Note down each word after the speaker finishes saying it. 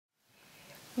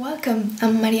Welcome,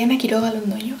 I'm Mariana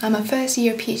Londoño. I'm a first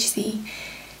year PhD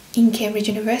in Cambridge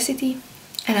University,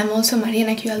 and I'm also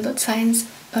marianaql.science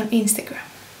on Instagram,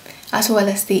 as well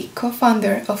as the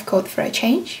co-founder of Code for a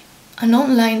Change, an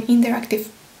online interactive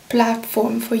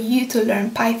platform for you to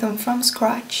learn Python from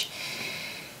scratch,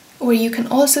 where you can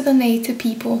also donate to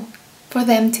people for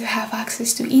them to have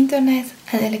access to internet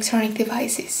and electronic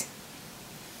devices.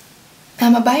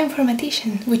 I'm a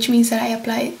bioinformatician, which means that I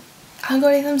apply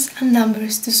algorithms and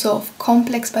numbers to solve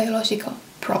complex biological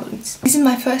problems. This is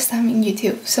my first time in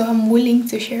YouTube, so I'm willing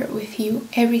to share with you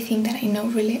everything that I know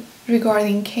really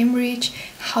regarding Cambridge,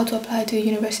 how to apply to the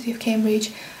University of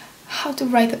Cambridge, how to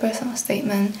write a personal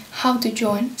statement, how to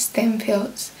join STEM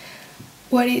fields,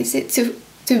 what is it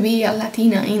to be a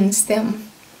Latina in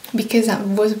STEM, because I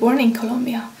was born in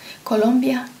Colombia,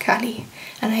 Cali,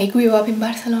 and I grew up in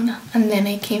Barcelona, and then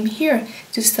I came here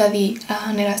to study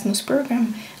an Erasmus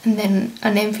program, and then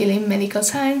an MPhil in medical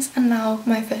science, and now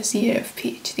my first year of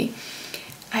PhD.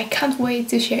 I can't wait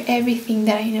to share everything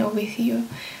that I know with you.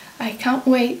 I can't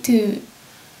wait to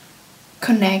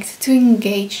connect, to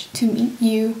engage, to meet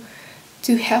you,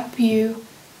 to help you,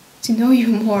 to know you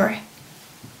more.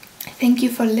 Thank you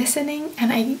for listening,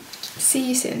 and I see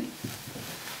you soon.